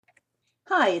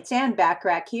Hi, it's Ann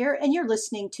Backrack here, and you're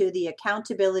listening to the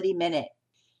Accountability Minute.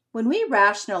 When we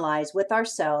rationalize with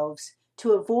ourselves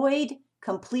to avoid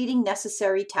completing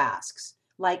necessary tasks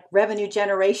like revenue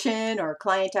generation or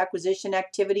client acquisition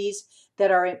activities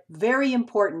that are very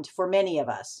important for many of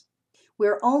us,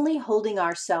 we're only holding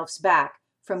ourselves back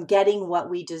from getting what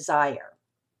we desire.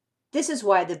 This is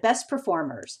why the best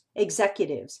performers,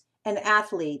 executives, and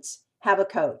athletes have a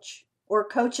coach or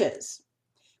coaches.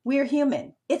 We're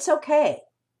human. It's okay.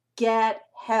 Get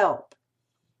help.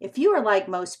 If you are like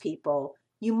most people,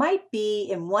 you might be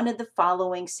in one of the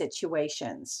following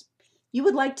situations. You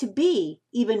would like to be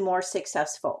even more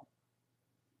successful.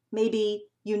 Maybe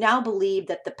you now believe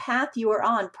that the path you are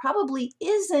on probably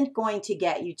isn't going to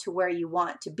get you to where you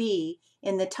want to be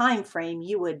in the time frame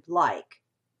you would like.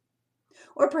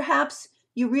 Or perhaps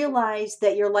you realize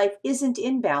that your life isn't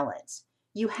in balance.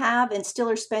 You have and still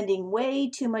are spending way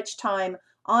too much time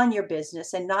on your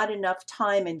business and not enough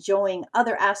time enjoying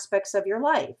other aspects of your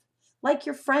life, like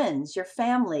your friends, your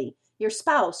family, your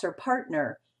spouse or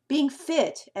partner, being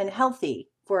fit and healthy,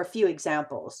 for a few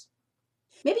examples.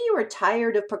 Maybe you are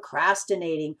tired of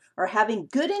procrastinating or having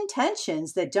good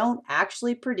intentions that don't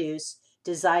actually produce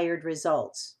desired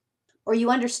results. Or you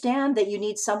understand that you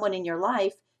need someone in your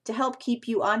life to help keep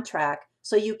you on track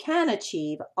so you can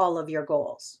achieve all of your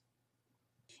goals.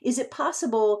 Is it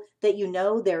possible that you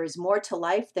know there is more to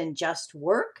life than just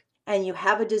work and you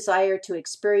have a desire to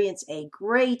experience a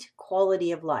great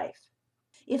quality of life?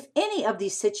 If any of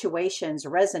these situations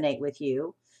resonate with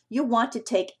you, you'll want to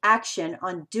take action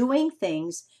on doing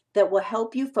things that will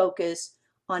help you focus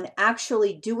on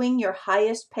actually doing your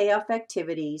highest payoff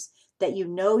activities that you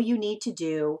know you need to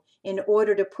do in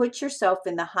order to put yourself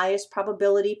in the highest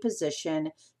probability position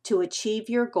to achieve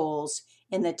your goals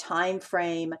in the time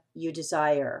frame you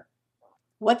desire.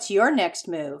 What's your next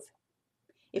move?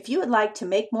 If you would like to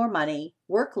make more money,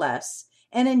 work less,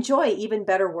 and enjoy even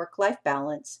better work-life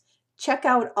balance, check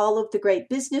out all of the great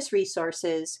business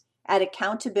resources at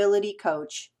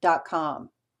accountabilitycoach.com.